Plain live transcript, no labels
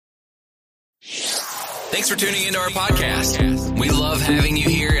Thanks for tuning into our podcast. We love having you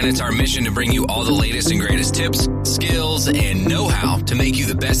here, and it's our mission to bring you all the latest and greatest tips, skills, and know-how to make you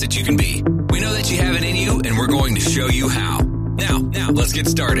the best that you can be. We know that you have it in you, and we're going to show you how. Now, let's get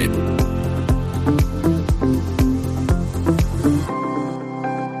started.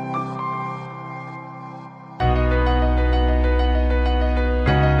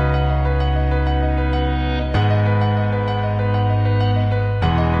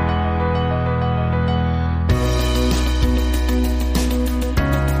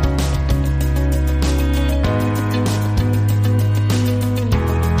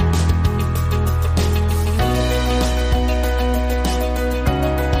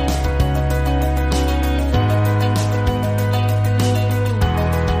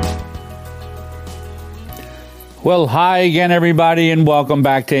 Well, hi again, everybody, and welcome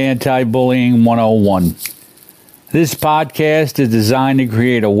back to Anti-Bullying 101. This podcast is designed to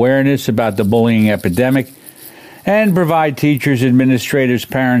create awareness about the bullying epidemic and provide teachers, administrators,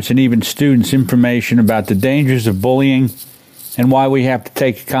 parents, and even students information about the dangers of bullying and why we have to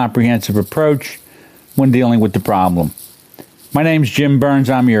take a comprehensive approach when dealing with the problem. My name's Jim Burns.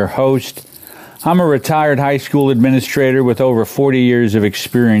 I'm your host. I'm a retired high school administrator with over 40 years of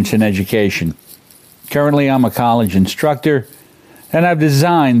experience in education. Currently, I'm a college instructor, and I've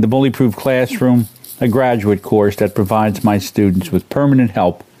designed the Bully-Proof Classroom, a graduate course that provides my students with permanent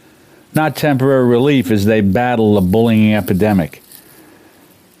help, not temporary relief as they battle the bullying epidemic.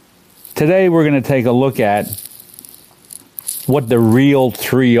 Today, we're going to take a look at what the real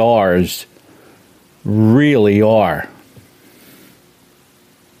 3 R's really are.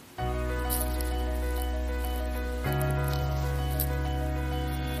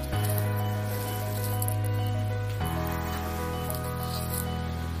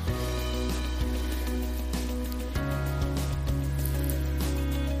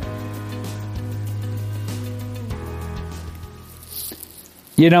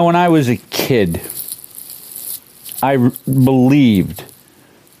 You know, when I was a kid, I believed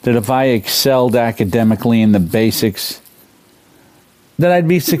that if I excelled academically in the basics, that I'd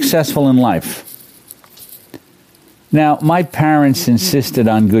be successful in life. Now, my parents insisted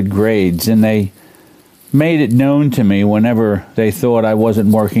on good grades, and they made it known to me whenever they thought I wasn't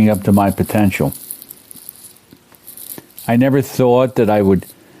working up to my potential. I never thought that I would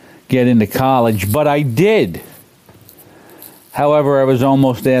get into college, but I did. However, I was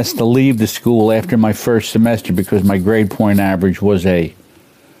almost asked to leave the school after my first semester because my grade point average was a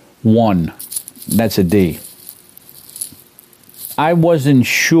 1. That's a D. I wasn't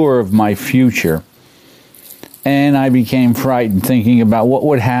sure of my future, and I became frightened thinking about what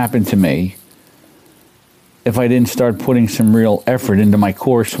would happen to me if I didn't start putting some real effort into my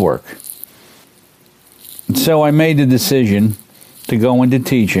coursework. And so I made the decision to go into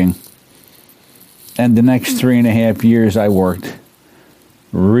teaching. And the next 3.5 years I worked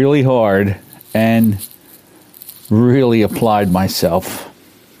really hard and really applied myself.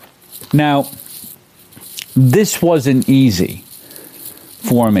 Now, this wasn't easy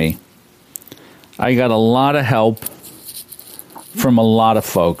for me. I got a lot of help from a lot of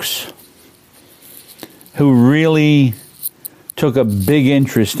folks who really took a big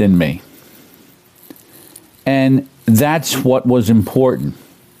interest in me. And that's what was important.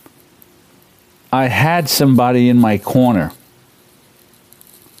 I had somebody in my corner.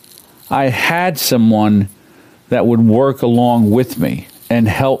 I had someone that would work along with me and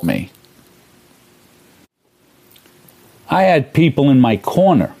help me. I had people in my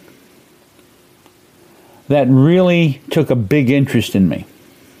corner that really took a big interest in me.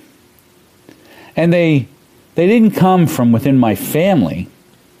 And they didn't come from within my family.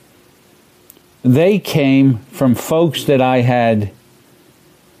 They came from folks that I had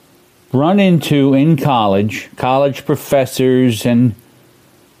run into in college professors and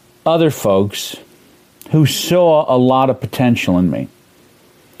other folks who saw a lot of potential in me.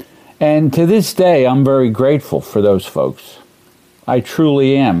 And to this day, I'm very grateful for those folks. I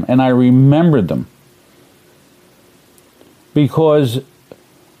truly am, and I remember them. Because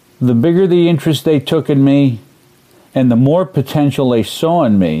the bigger the interest they took in me and the more potential they saw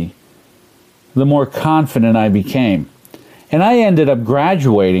in me, the more confident I became. And I ended up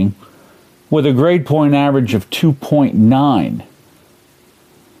graduating with a grade point average of 2.9.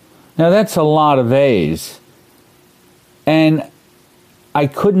 Now that's a lot of A's. And I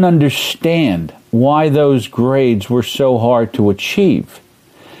couldn't understand why those grades were so hard to achieve.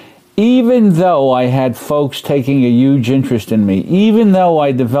 Even though I had folks taking a huge interest in me, even though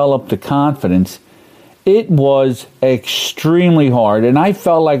I developed the confidence, it was extremely hard. And I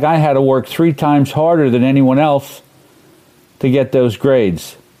felt like I had to work 3 times harder than anyone else to get those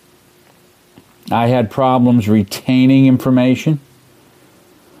grades. I had problems retaining information.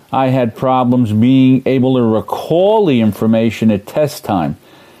 I had problems being able to recall the information at test time.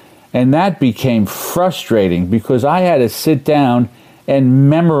 And that became frustrating because I had to sit down and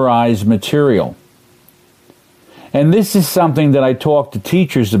memorize material. And this is something that I talk to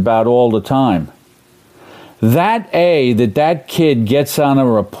teachers about all the time. That A that kid gets on a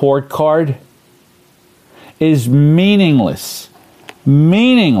report card is meaningless.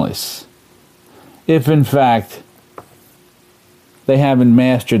 Meaningless if, in fact, they haven't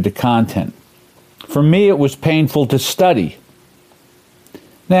mastered the content. For me, it was painful to study.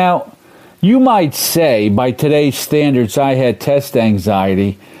 Now, you might say, by today's standards, I had test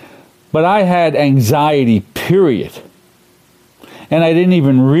anxiety, but I had anxiety, period. And I didn't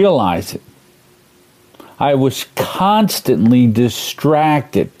even realize it. I was constantly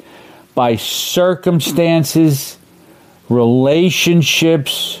distracted by circumstances,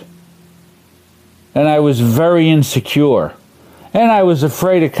 relationships, and I was very insecure. And I was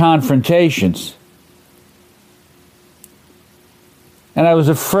afraid of confrontations. And I was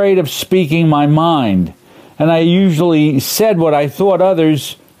afraid of speaking my mind. And I usually said what I thought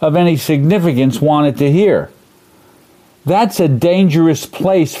others of any significance wanted to hear. That's a dangerous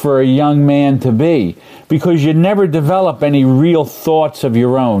place for a young man to be, because you never develop any real thoughts of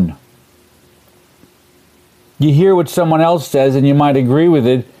your own. You hear what someone else says and you might agree with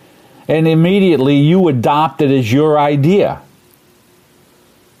it, and immediately you adopt it as your idea.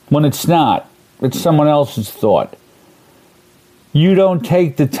 When it's not. It's someone else's thought. You don't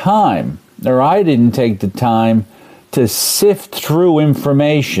take the time, or I didn't take the time, to sift through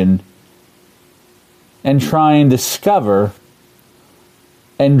information and try and discover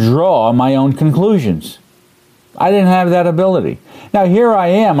and draw my own conclusions. I didn't have that ability. Now here I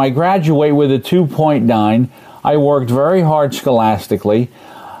am. I graduate with a 2.9. I worked very hard scholastically.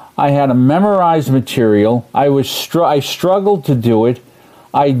 I had to memorize material. I struggled to do it.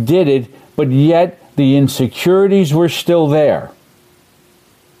 I did it, but yet the insecurities were still there.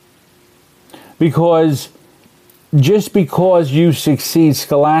 Because just because you succeed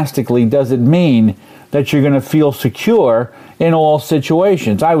scholastically doesn't mean that you're going to feel secure in all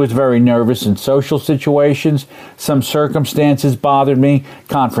situations. I was very nervous in social situations. Some circumstances bothered me.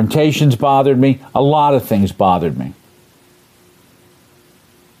 Confrontations bothered me. A lot of things bothered me.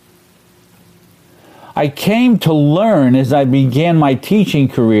 I came to learn as I began my teaching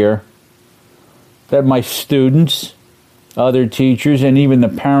career that my students, other teachers, and even the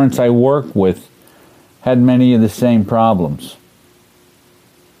parents I work with had many of the same problems.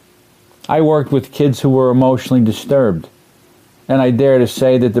 I worked with kids who were emotionally disturbed, and I dare to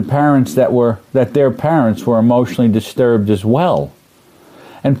say that their parents were emotionally disturbed as well.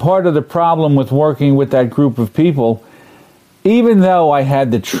 And part of the problem with working with that group of people, even though I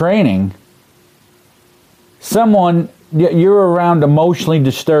had the training, you're around emotionally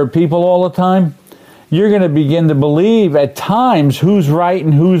disturbed people all the time, you're going to begin to believe at times who's right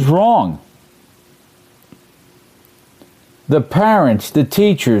and who's wrong. The parents, the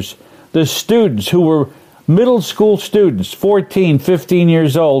teachers, the students who were middle school students, 14, 15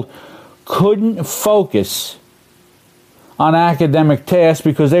 years old, couldn't focus on academic tasks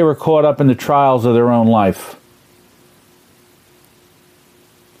because they were caught up in the trials of their own life.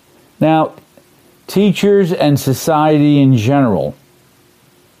 Now, teachers and society in general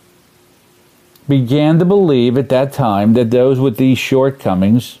began to believe at that time that those with these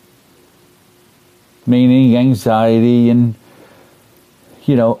shortcomings, meaning anxiety and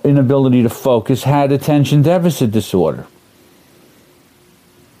inability to focus, had attention deficit disorder.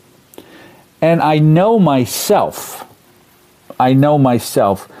 And I know myself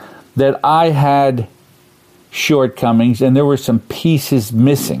that I had shortcomings and there were some pieces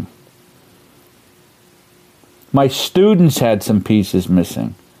missing. My students had some pieces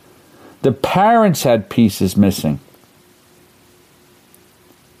missing. The parents had pieces missing.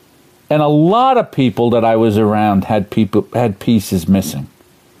 And a lot of people that I was around had pieces missing.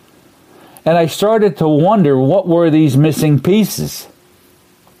 And I started to wonder, what were these missing pieces?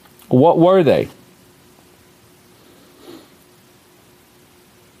 What were they?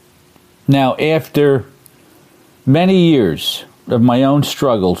 Now, after many years of my own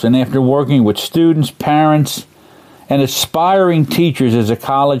struggles, and after working with students, parents, and aspiring teachers as a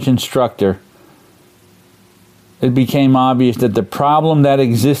college instructor, it became obvious that the problem that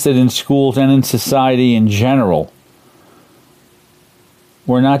existed in schools and in society in general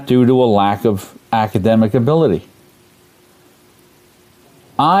were not due to a lack of academic ability.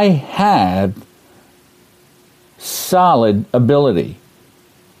 I had solid ability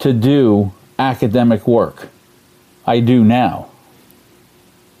to do academic work. I do now.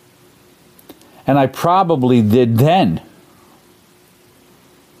 And I probably did then.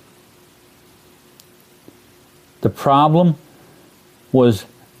 The problem was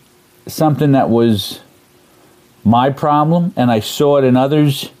something that was my problem, and I saw it in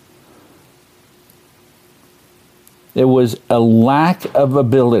others. It was a lack of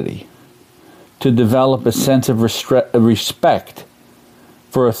ability to develop a sense of respect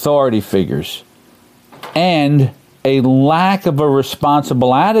for authority figures, and a lack of a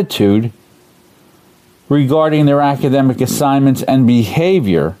responsible attitude regarding their academic assignments and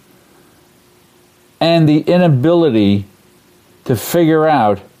behavior, and the inability to figure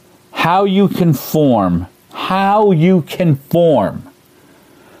out how you can form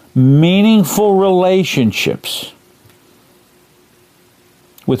meaningful relationships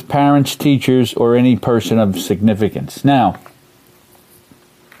with parents, teachers, or any person of significance. Now,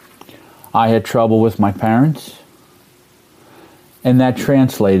 I had trouble with my parents, and that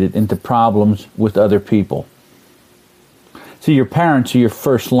translated into problems with other people. See, your parents are your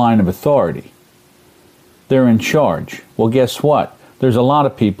first line of authority. They're in charge. Well, guess what? There's a lot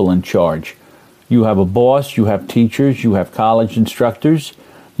of people in charge. You have a boss, you have teachers, you have college instructors,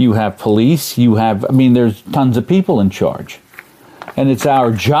 you have police, there's tons of people in charge. And it's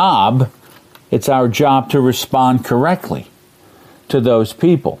our job to respond correctly to those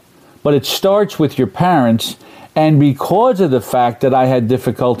people. But it starts with your parents, and because of the fact that I had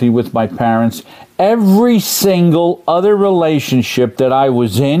difficulty with my parents, every single other relationship that I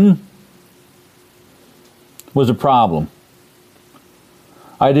was in was a problem.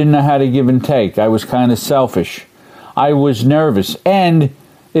 I didn't know how to give and take. I was kind of selfish. I was nervous. And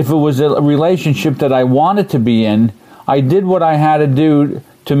if it was a relationship that I wanted to be in, I did what I had to do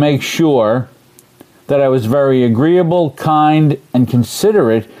to make sure that I was very agreeable, kind, and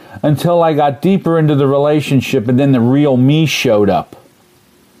considerate until I got deeper into the relationship, and then the real me showed up,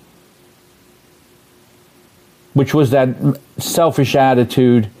 which was that selfish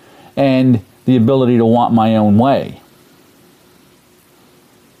attitude and the ability to want my own way.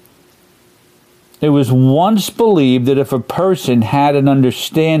 It was once believed that if a person had an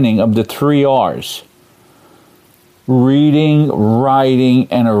understanding of the 3 R's, reading, writing,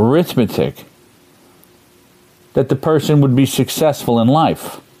 and arithmetic, that the person would be successful in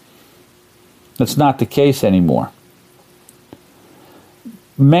life. That's not the case anymore.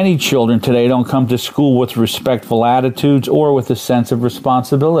 Many children today don't come to school with respectful attitudes or with a sense of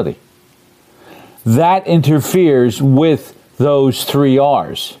responsibility. That interferes with those 3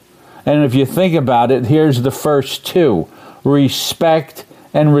 R's. And if you think about it, here's the first 2: respect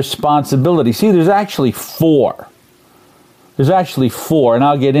and responsibility. See, there's actually 4. And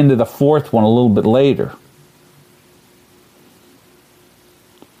I'll get into the 4th one a little bit later.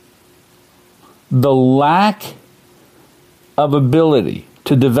 The lack of ability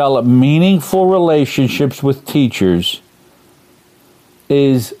to develop meaningful relationships with teachers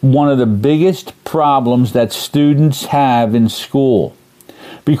is one of the biggest problems that students have in school,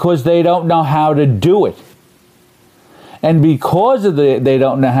 because they don't know how to do it. And because they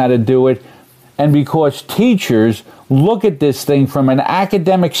don't know how to do it, and because teachers look at this thing from an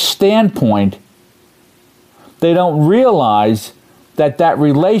academic standpoint, they don't realize that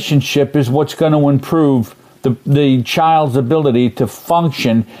relationship is what's going to improve the child's ability to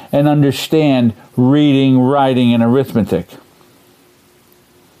function and understand reading, writing, and arithmetic.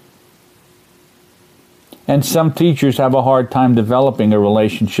 And some teachers have a hard time developing a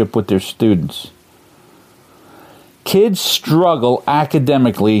relationship with their students. Kids struggle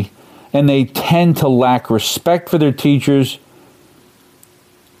academically, and they tend to lack respect for their teachers,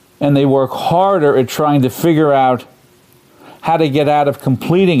 and they work harder at trying to figure out how to get out of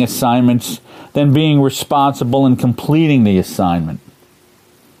completing assignments than being responsible in completing the assignment.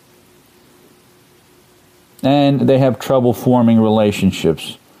 And they have trouble forming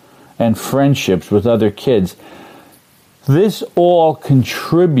relationships and friendships with other kids. This all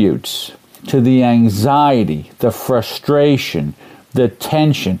contributes to the anxiety, the frustration, the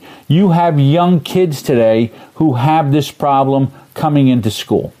tension. You have young kids today who have this problem coming into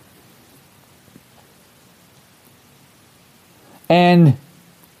school. And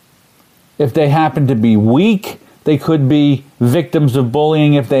if they happen to be weak, they could be victims of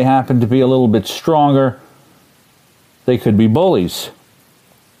bullying. If they happen to be a little bit stronger, they could be bullies.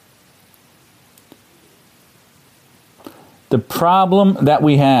 The problem that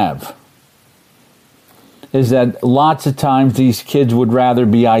we have is that lots of times these kids would rather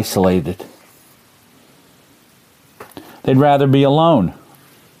be isolated. They'd rather be alone.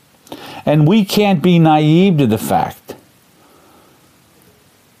 And we can't be naive to the fact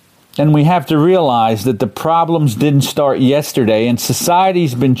And we have to realize that the problems didn't start yesterday, and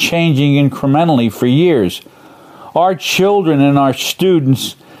society's been changing incrementally for years. Our children and our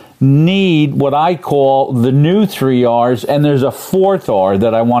students need what I call the new 3 R's, and there's a 4th R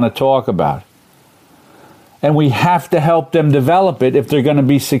that I want to talk about. And we have to help them develop it if they're going to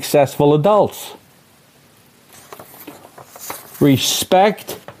be successful adults.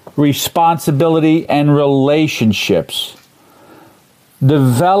 Respect, responsibility, and relationships.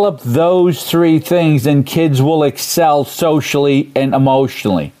 Develop those 3 things and kids will excel socially and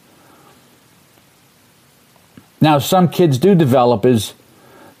emotionally. Now, some kids do develop as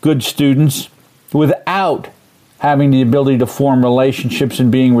good students without having the ability to form relationships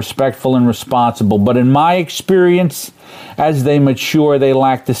and being respectful and responsible. But in my experience, as they mature, they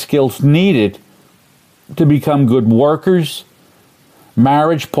lack the skills needed to become good workers,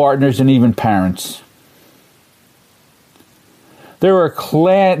 marriage partners, and even parents. They're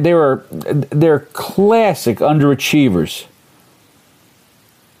classic underachievers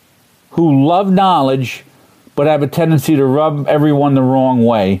who love knowledge but have a tendency to rub everyone the wrong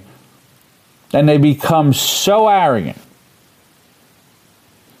way. And they become so arrogant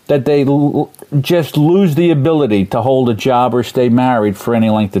that they just lose the ability to hold a job or stay married for any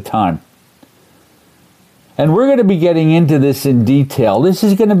length of time. And we're going to be getting into this in detail. This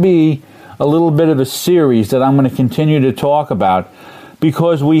is going to be a little bit of a series that I'm going to continue to talk about,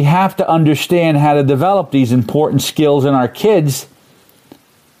 because we have to understand how to develop these important skills in our kids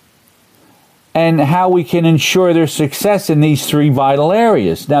and how we can ensure their success in these 3 vital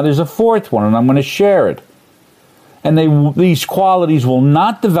areas. Now, there's a 4th one, and I'm going to share it. And these qualities will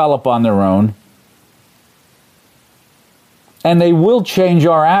not develop on their own, and they will change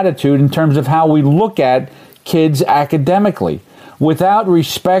our attitude in terms of how we look at kids academically. Without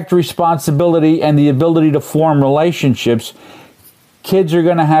respect, responsibility, and the ability to form relationships, kids are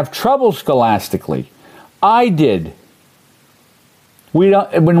going to have trouble scholastically. I did.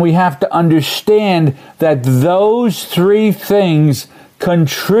 When we have to understand that those 3 things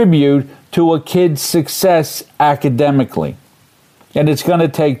contribute to a kid's success academically. And it's going to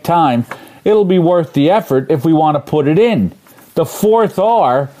take time. It'll be worth the effort if we want to put it in. The 4th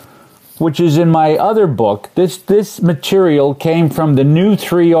R, which is in my other book, this material came from the new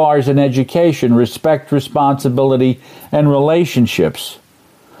 3 R's in education: respect, responsibility, and relationships.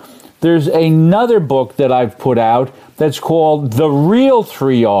 There's another book that I've put out that's called The Real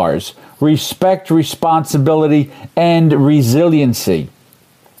 3 R's: respect, responsibility, and resiliency.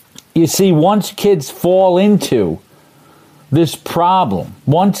 You see, once kids fall into this problem,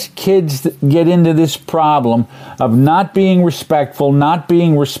 once kids get into this problem of not being respectful, not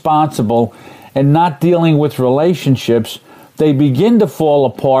being responsible, and not dealing with relationships, they begin to fall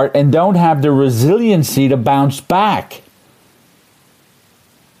apart and don't have the resiliency to bounce back.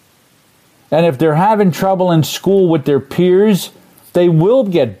 And if they're having trouble in school with their peers, they will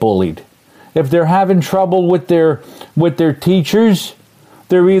get bullied. If they're having trouble with their teachers,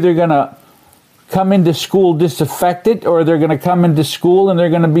 they're either going to come into school disaffected, or they're going to come into school and they're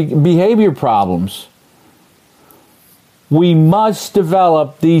going to be behavior problems. We must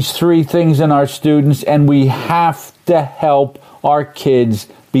develop these 3 things in our students, and we have to help our kids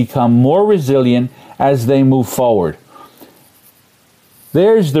become more resilient as they move forward.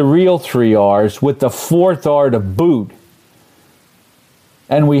 There's the real 3 R's with the 4th R to boot.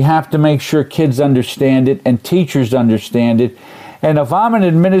 And we have to make sure kids understand it and teachers understand it. And if I'm an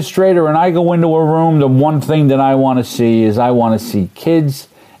administrator and I go into a room, the one thing that I want to see is I want to see kids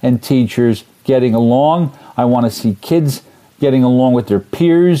and teachers getting along. I want to see kids getting along with their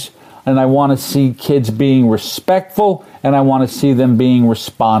peers. And I want to see kids being respectful. And I want to see them being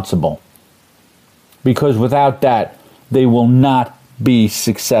responsible. Because without that, they will not be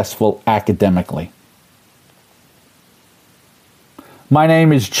successful academically. My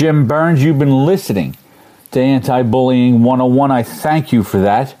name is Jim Burns. You've been listening to Anti-Bullying 101. I thank you for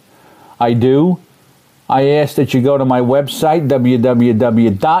that. I do. I ask that you go to my website,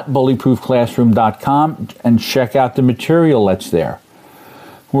 www.bullyproofclassroom.com, and check out the material that's there.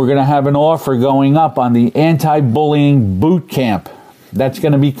 We're going to have an offer going up on the Anti-Bullying Boot Camp. That's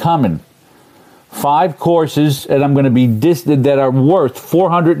going to be coming. 5 courses, and I'm going to be that are worth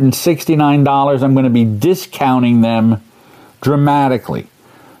 $469. I'm going to be discounting them dramatically.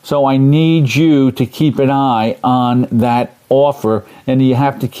 So I need you to keep an eye on that offer, and you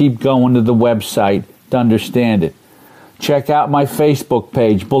have to keep going to the website to understand it. Check out my Facebook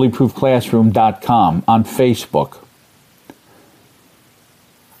page, bullyproofclassroom.com, on Facebook.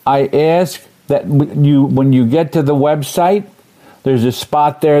 I ask that when you get to the website, there's a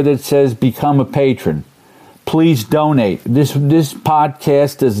spot there that says Become a Patron. please donate. This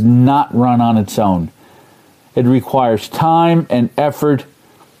podcast does not run on its own. It requires time and effort,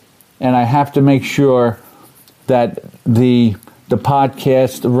 and I have to make sure that the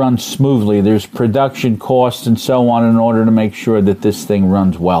podcast runs smoothly. There's production costs and so on in order to make sure that this thing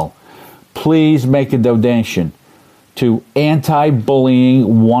runs well. Please make a donation to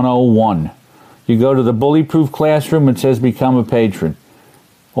Anti-Bullying 101. You go to the Bully Proof Classroom, it says become a patron.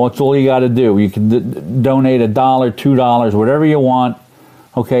 Well, that's all you got to do. You can donate $1, $2, whatever you want,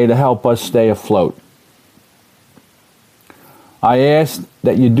 okay, to help us stay afloat. I ask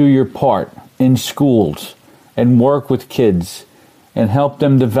that you do your part in schools and work with kids and help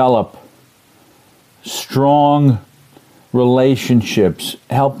them develop strong relationships,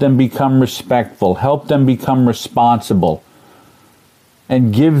 help them become respectful, help them become responsible,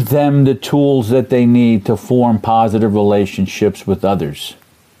 and give them the tools that they need to form positive relationships with others.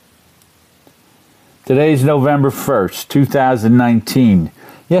 Today is November 1st, 2019.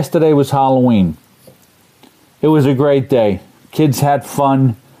 Yesterday was Halloween. It was a great day. Kids had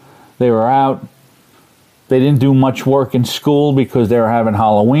fun. They were out. They didn't do much work in school because they were having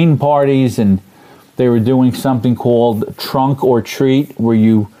Halloween parties, and they were doing something called trunk or treat,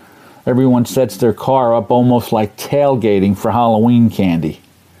 where everyone sets their car up almost like tailgating for Halloween candy.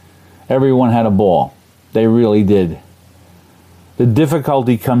 Everyone had a ball. They really did. The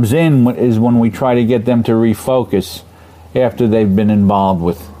difficulty comes in is when we try to get them to refocus after they've been involved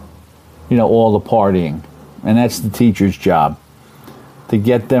with, all the partying. And that's the teacher's job, to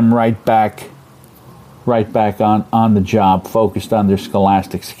get them right back on the job, focused on their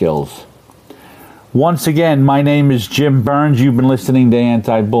scholastic skills. Once again, my name is Jim Burns. You've been listening to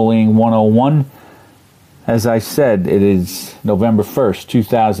Anti-Bullying 101. As I said, it is November 1st,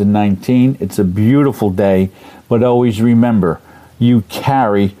 2019. It's a beautiful day, but always remember, you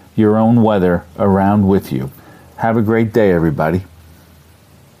carry your own weather around with you. Have a great day, everybody.